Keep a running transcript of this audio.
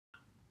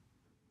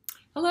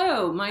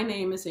Hello, my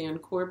name is Ann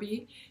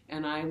Corbey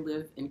and I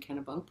live in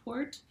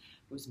Kennebunkport.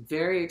 I was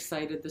very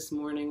excited this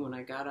morning when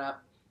I got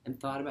up and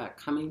thought about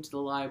coming to the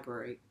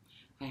library.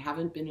 I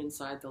haven't been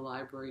inside the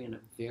library in a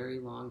very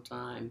long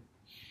time.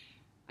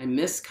 I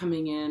miss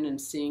coming in and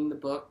seeing the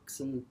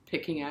books and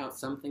picking out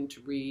something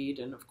to read,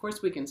 and of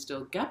course we can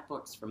still get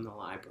books from the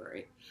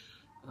library,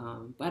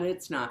 but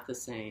it's not the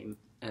same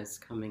as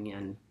coming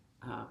in.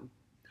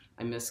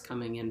 I miss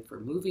coming in for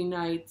movie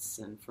nights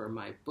and for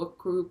my book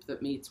group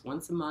that meets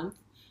once a month.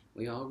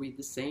 We all read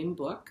the same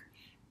book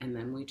and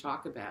then we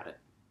talk about it.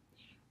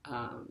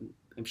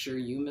 I'm sure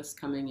you miss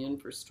coming in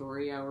for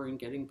story hour and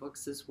getting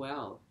books as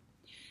well.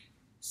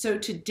 So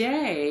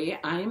today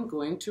I am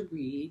going to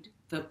read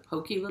The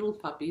Pokey Little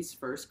Puppy's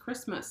First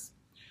Christmas.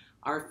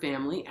 Our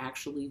family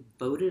actually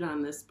voted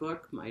on this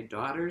book. My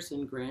daughters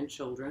and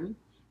grandchildren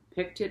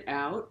picked it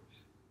out.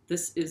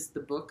 This is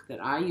the book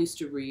that I used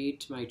to read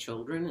to my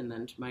children and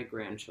then to my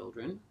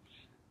grandchildren.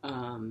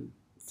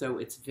 So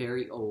it's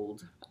very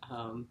old,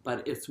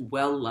 but it's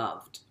well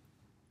loved.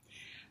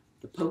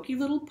 The Pokey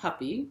Little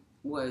Puppy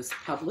was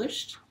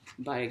published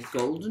by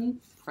Golden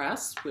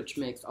Press, which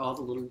makes all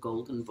the little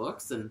golden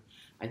books, and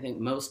I think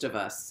most of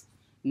us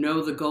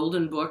know the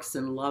golden books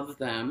and love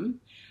them,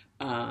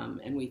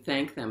 and we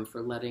thank them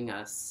for letting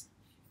us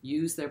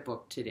use their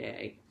book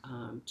today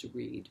to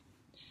read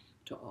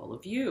to all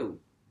of you.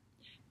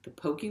 The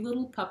Pokey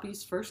Little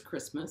Puppy's First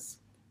Christmas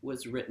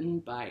was written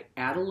by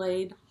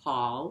Adelaide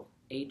Hall,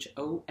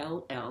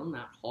 H-O-L-L,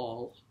 not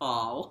Hall,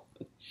 Hall,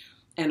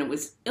 and it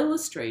was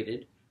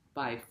illustrated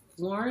by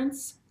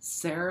Florence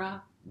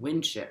Sarah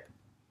Winship.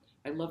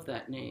 I love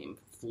that name,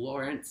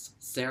 Florence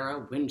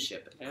Sarah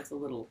Winship. It has a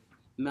little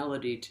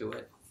melody to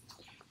it.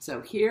 So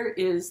here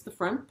is the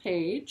front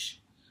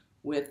page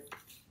with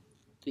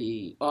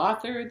the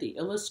author, the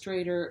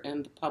illustrator,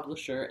 and the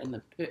publisher, and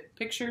the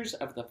pictures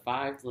of the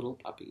 5 little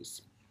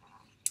puppies.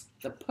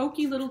 The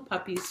Pokey Little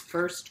Puppy's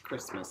First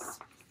Christmas.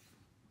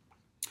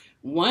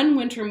 One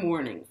winter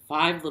morning,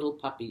 5 little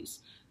puppies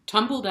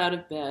tumbled out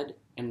of bed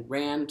and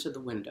ran to the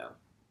window.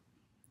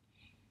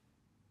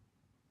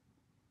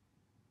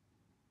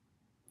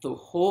 The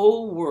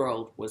whole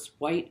world was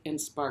white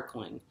and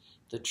sparkling.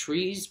 The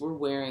trees were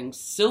wearing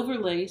silver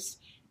lace,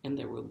 and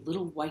there were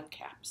little white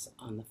caps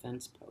on the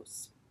fence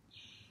posts.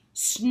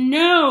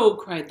 "Snow!"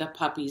 cried the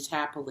puppies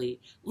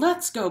happily.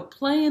 "Let's go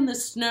play in the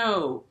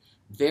snow."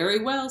 "Very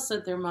well,"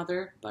 said their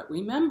mother, "but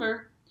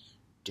remember,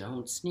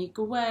 don't sneak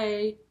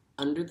away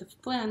under the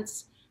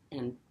fence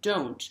and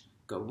don't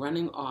go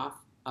running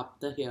off up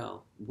the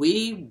hill."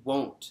 "We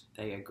won't,"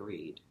 they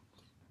agreed.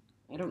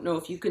 I don't know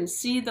if you can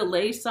see the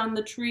lace on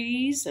the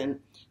trees and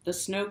the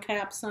snow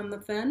caps on the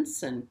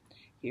fence, and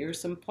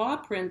here's some paw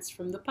prints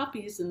from the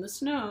puppies in the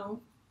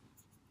snow.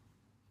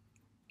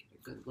 Get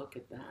a good look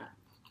at that.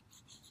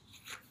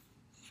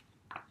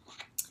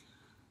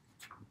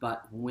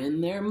 But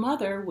when their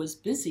mother was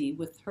busy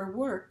with her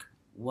work,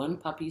 one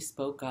puppy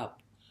spoke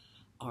up.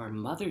 "Our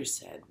mother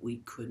said we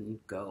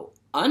couldn't go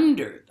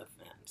under the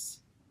fence.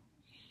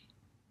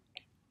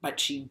 But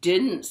she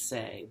didn't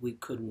say we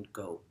couldn't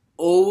go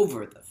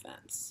over the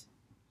fence."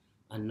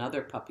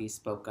 Another puppy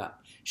spoke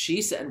up.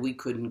 "She said we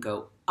couldn't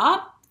go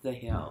up the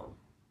hill.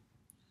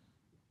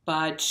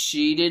 But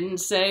she didn't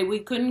say we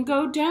couldn't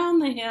go down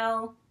the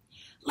hill."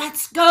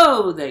 "Let's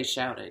go," they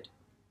shouted.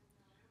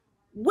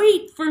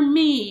 "Wait for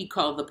me,"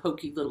 called the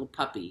Pokey Little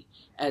Puppy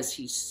as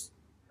he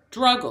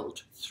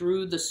struggled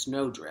through the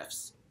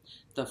snowdrifts.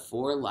 The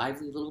 4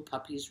 lively little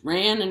puppies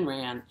ran and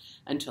ran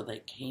until they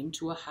came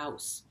to a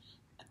house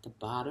at the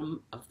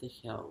bottom of the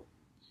hill.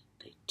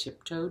 They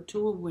tiptoed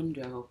to a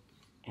window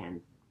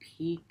and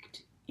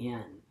peeked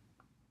in.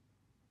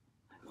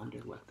 I wonder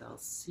what they'll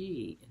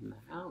see in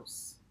the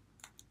house.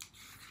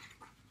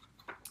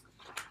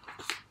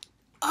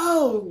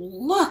 "Oh,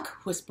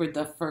 look," whispered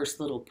the first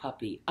little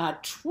puppy. "A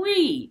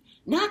tree,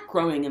 not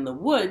growing in the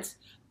woods,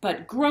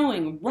 but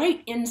growing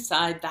right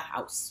inside the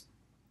house.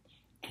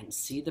 And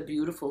see the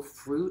beautiful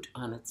fruit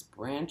on its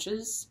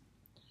branches?"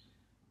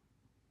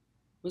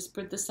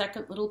 whispered the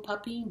second little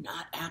puppy.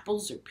 "Not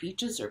apples or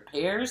peaches or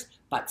pears,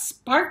 but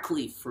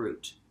sparkly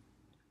fruit,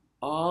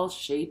 all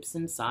shapes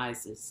and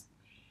sizes."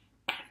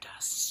 "And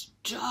a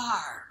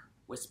star,"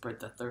 whispered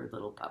the third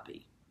little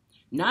puppy.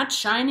 "Not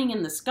shining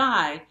in the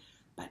sky,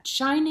 but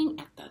shining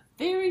at the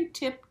very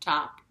tip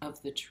top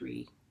of the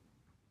tree."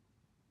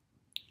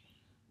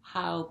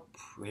 "How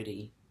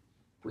pretty,"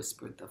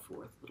 whispered the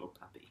 4th little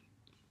puppy.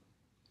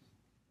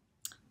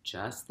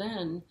 Just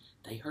then,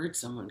 they heard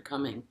someone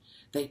coming.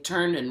 They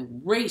turned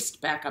and raced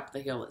back up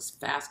the hill as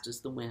fast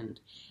as the wind.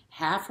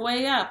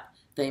 Halfway up,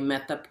 they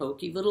met the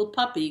Pokey Little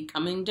Puppy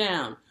coming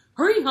down.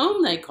 "Hurry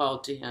home," they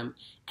called to him,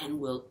 "and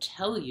we'll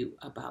tell you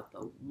about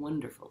the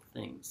wonderful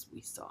things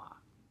we saw."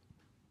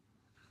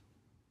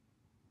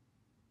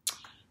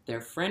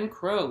 Their friend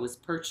Crow was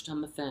perched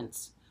on the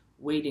fence,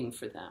 waiting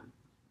for them.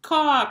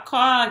 "Caw,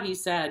 caw," he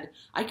said.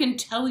 "I can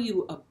tell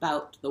you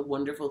about the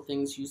wonderful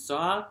things you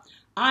saw.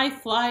 I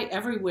fly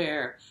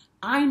everywhere.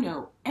 I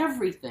know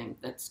everything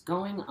that's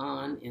going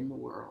on in the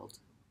world."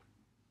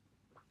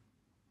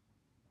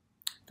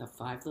 The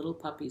 5 little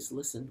puppies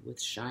listened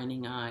with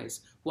shining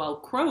eyes while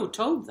Crow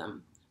told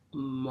them a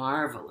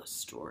marvelous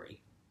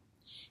story.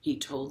 He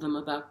told them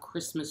about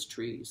Christmas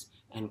trees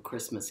and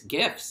Christmas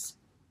gifts.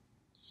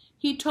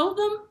 He told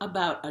them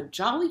about a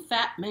jolly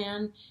fat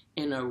man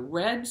in a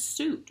red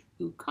suit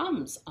who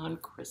comes on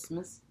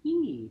Christmas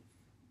Eve.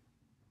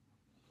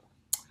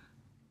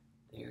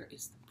 There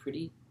is the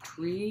pretty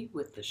tree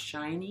with the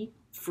shiny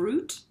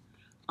fruit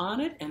on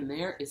it, and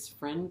there is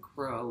Friend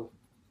Crow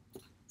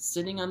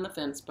sitting on the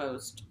fence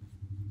post.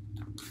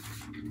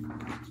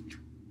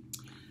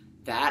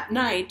 That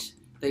night,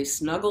 they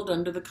snuggled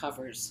under the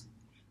covers.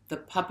 The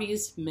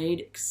puppies made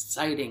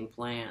exciting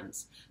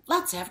plans.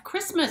 Let's have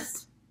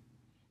Christmas.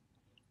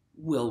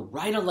 We'll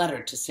write a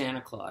letter to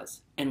Santa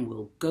Claus, and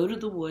we'll go to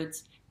the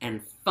woods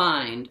and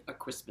find a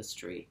Christmas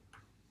tree.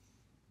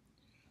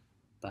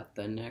 But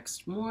the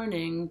next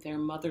morning, their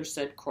mother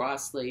said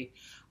crossly,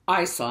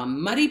 I saw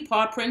muddy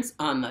paw prints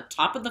on the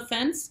top of the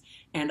fence,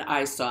 and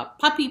I saw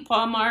puppy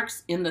paw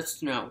marks in the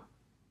snow.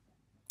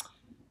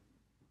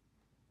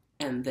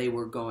 And they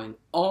were going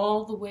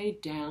all the way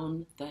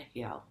down the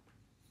hill.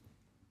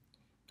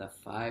 The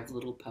 5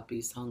 little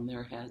puppies hung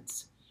their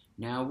heads.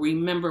 Now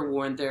remember,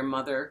 warned their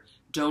mother,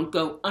 don't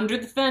go under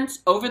the fence,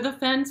 over the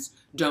fence,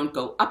 don't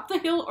go up the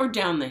hill or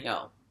down the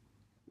hill.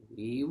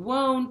 We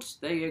won't,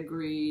 they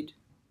agreed.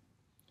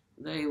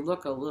 They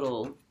look a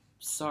little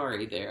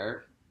sorry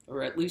there,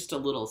 or at least a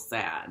little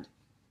sad.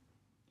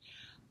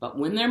 But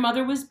when their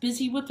mother was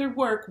busy with her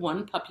work,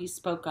 one puppy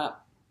spoke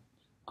up.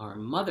 Our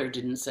mother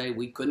didn't say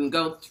we couldn't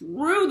go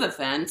through the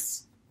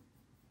fence.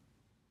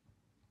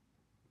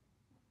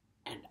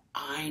 And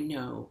I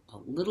know a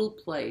little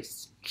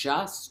place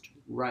just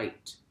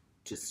right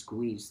to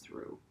squeeze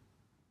through.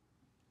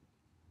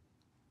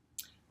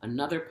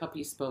 Another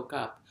puppy spoke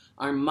up.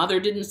 Our mother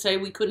didn't say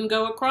we couldn't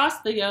go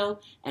across the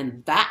hill,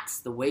 and that's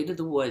the way to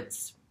the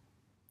woods.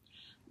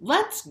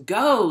 Let's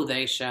go,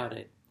 they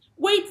shouted.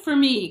 Wait for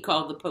me,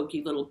 called the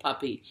Pokey little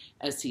puppy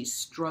as he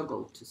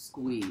struggled to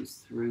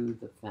squeeze through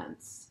the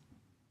fence.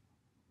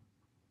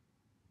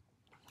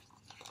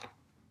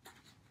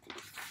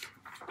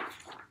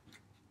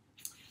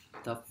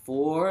 The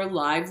 4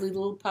 lively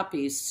little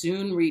puppies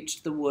soon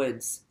reached the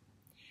woods.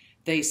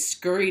 They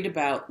scurried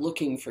about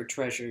looking for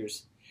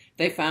treasures.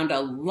 They found a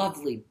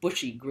lovely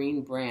bushy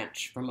green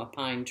branch from a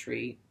pine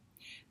tree.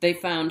 They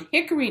found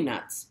hickory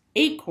nuts,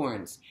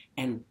 acorns,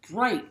 and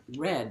bright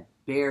red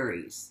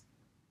berries.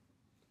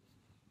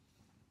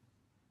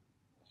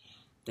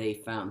 They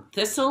found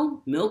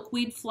thistle,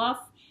 milkweed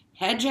fluff,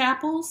 hedge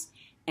apples,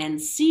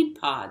 and seed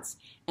pods,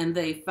 and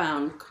they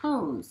found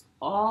cones,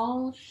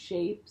 all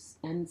shapes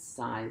and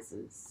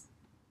sizes.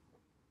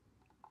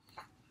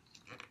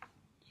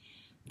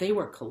 They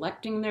were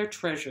collecting their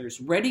treasures,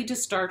 ready to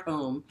start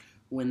home,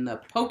 when the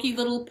Pokey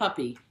little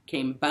puppy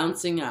came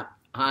bouncing up.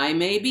 I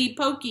may be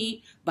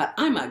Pokey, but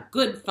I'm a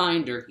good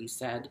finder, he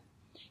said.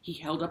 He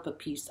held up a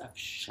piece of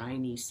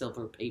shiny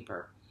silver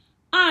paper.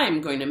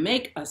 I'm going to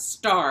make a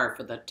star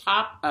for the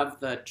top of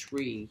the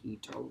tree, he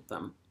told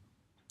them.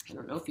 I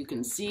don't know if you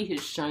can see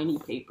his shiny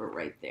paper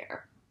right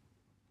there.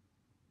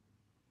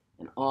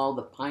 And all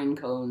the pine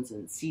cones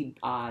and seed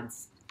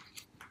pods.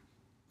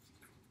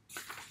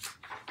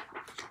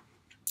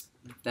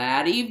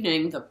 That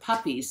evening, the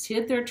puppies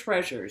hid their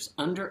treasures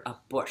under a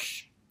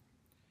bush.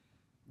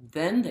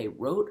 Then they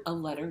wrote a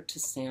letter to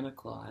Santa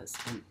Claus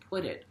and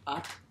put it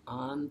up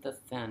on the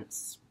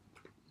fence.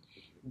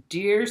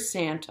 Dear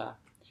Santa,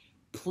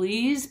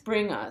 please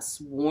bring us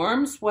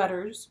warm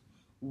sweaters,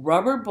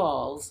 rubber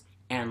balls,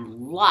 and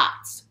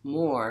lots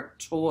more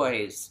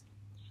toys.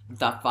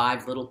 The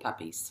 5 little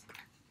puppies.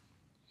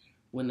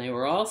 When they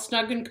were all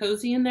snug and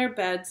cozy in their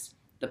beds,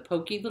 the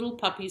Pokey little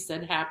puppy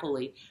said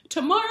happily,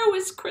 tomorrow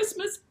is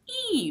Christmas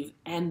Eve,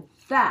 and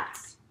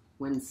that's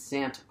when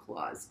Santa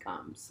Claus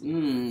comes.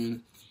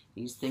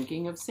 He's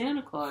thinking of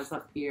Santa Claus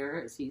up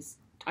here as he's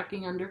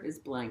tucking under his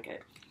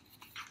blanket.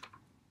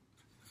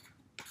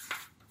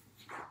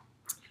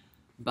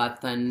 But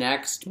the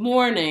next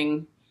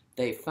morning,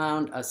 they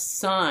found a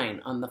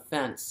sign on the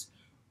fence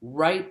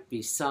right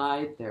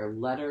beside their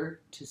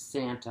letter to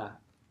Santa.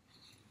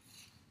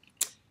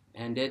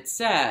 And it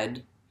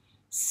said,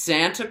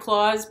 Santa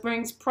Claus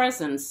brings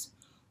presents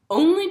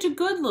only to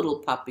good little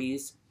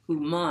puppies who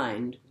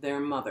mind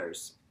their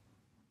mothers.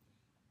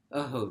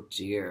 Oh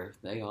dear,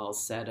 they all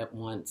said at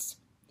once.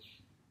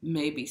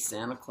 Maybe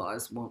Santa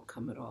Claus won't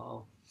come at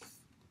all.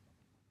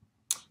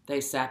 They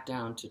sat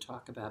down to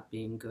talk about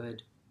being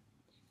good.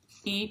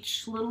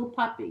 Each little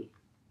puppy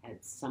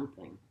had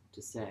something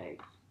to say.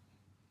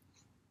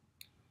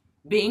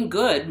 Being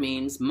good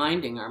means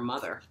minding our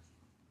mother,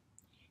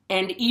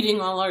 and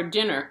eating all our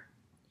dinner,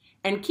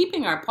 and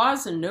keeping our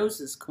paws and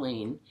noses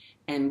clean,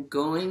 and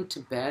going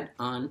to bed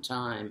on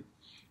time,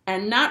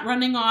 and not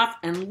running off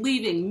and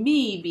leaving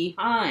me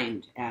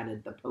behind,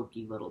 added the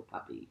Pokey little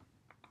puppy.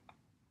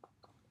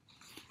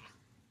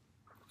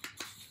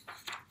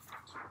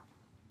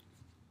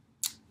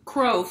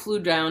 Crow flew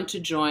down to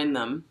join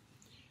them.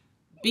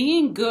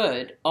 Being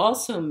good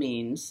also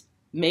means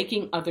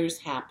making others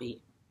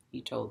happy,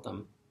 he told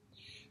them.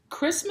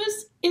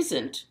 Christmas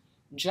isn't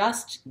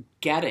just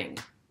getting,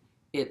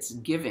 it's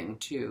giving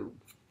too.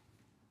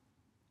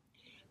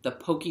 The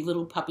Pokey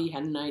little puppy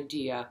had an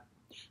idea.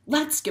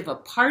 Let's give a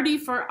party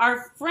for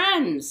our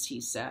friends,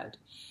 he said.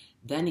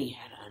 Then he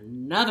had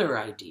another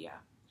idea.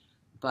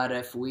 But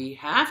if we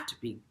have to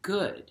be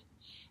good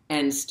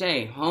and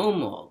stay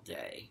home all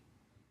day,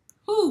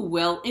 who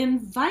will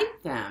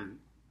invite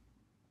them?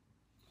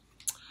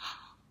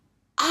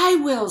 I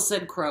will,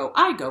 said Crow.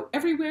 I go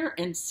everywhere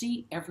and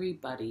see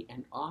everybody.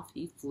 And off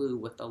he flew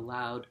with a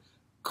loud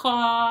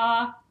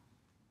caw.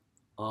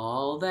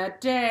 All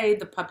that day,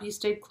 the puppies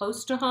stayed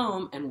close to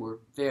home and were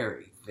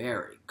very,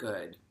 very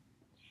good.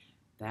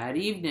 That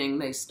evening,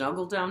 they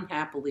snuggled down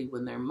happily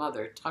when their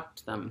mother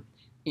tucked them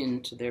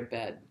into their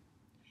bed.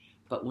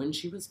 But when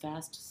she was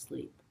fast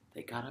asleep,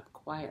 they got up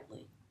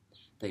quietly.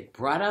 They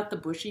brought out the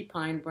bushy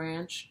pine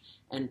branch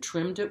and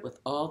trimmed it with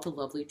all the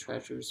lovely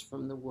treasures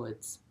from the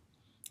woods.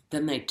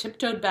 Then they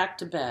tiptoed back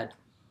to bed,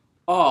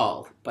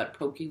 all but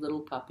Pokey little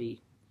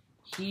puppy.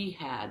 He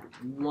had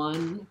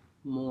one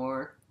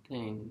more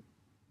thing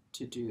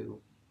to do.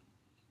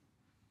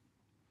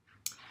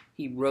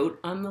 He wrote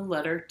on the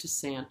letter to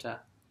Santa,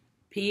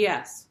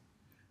 P.S.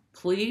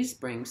 Please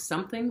bring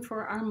something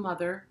for our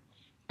mother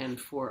and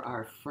for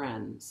our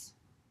friends,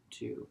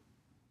 too.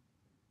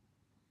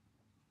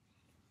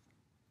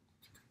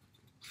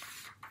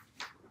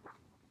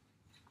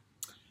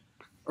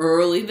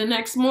 Early the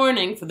next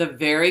morning, for the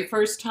very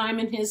first time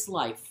in his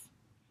life,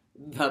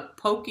 the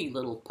Pokey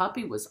little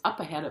puppy was up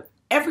ahead of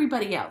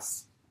everybody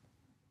else.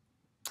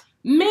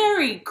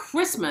 Merry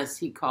Christmas,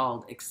 he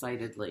called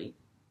excitedly.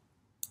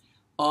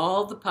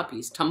 All the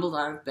puppies tumbled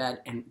out of bed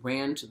and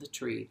ran to the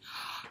tree.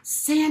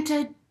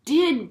 Santa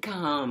did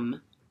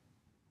come,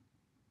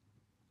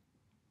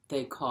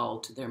 they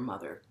called to their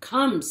mother.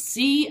 Come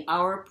see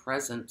our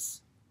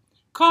presents.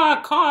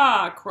 Caw,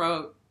 caw,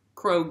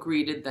 Crow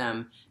greeted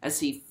them as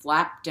he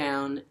flapped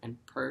down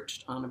and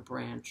perched on a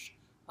branch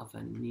of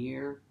a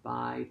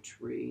nearby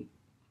tree.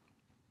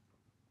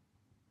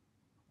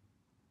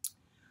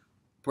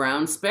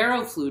 Brown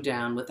Sparrow flew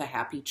down with a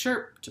happy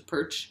chirp to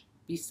perch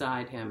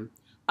beside him.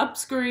 Up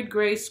scurried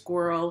Gray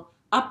Squirrel,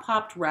 up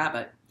hopped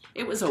Rabbit.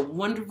 It was a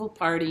wonderful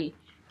party,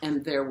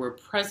 and there were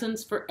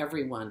presents for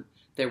everyone.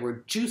 There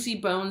were juicy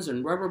bones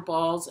and rubber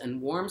balls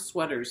and warm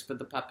sweaters for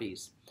the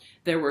puppies.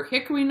 There were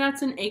hickory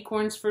nuts and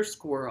acorns for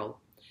Squirrel.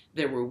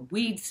 There were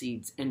weed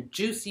seeds and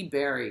juicy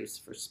berries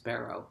for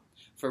Sparrow.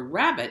 For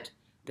Rabbit,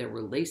 there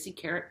were lacy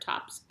carrot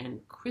tops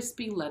and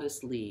crispy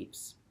lettuce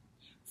leaves.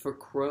 For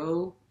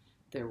Crow,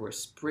 there were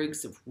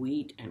sprigs of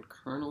wheat and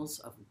kernels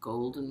of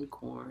golden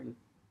corn.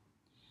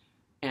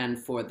 And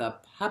for the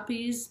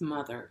puppy's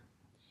mother,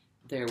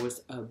 there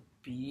was a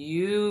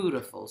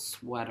beautiful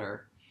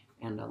sweater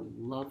and a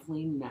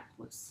lovely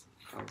necklace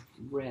of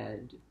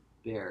red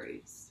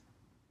berries.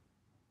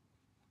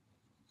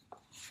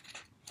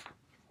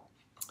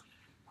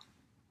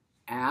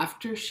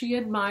 After she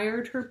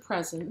admired her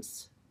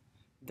presents,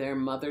 their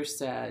mother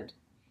said,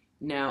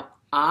 Now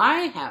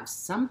I have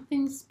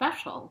something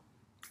special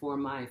for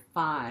my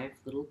 5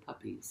 little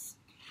puppies.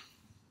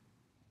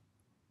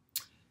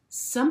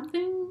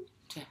 Something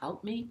to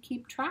help me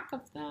keep track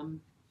of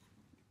them.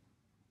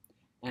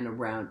 And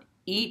around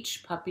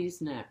each puppy's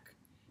neck,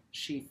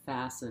 she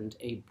fastened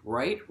a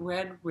bright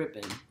red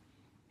ribbon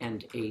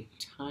and a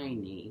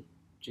tiny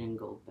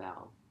jingle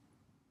bell.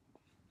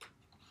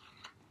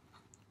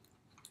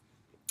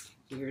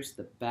 Here's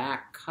the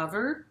back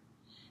cover,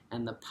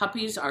 and the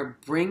puppies are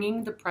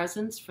bringing the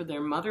presents for their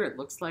mother. It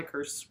looks like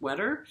her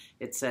sweater.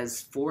 It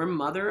says "For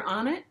Mother"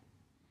 on it.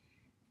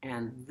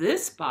 And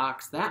this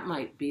box, that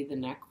might be the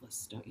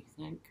necklace, don't you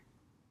think?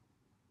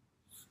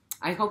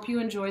 I hope you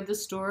enjoyed the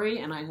story,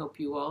 and I hope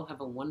you all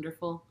have a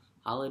wonderful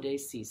holiday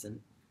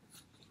season.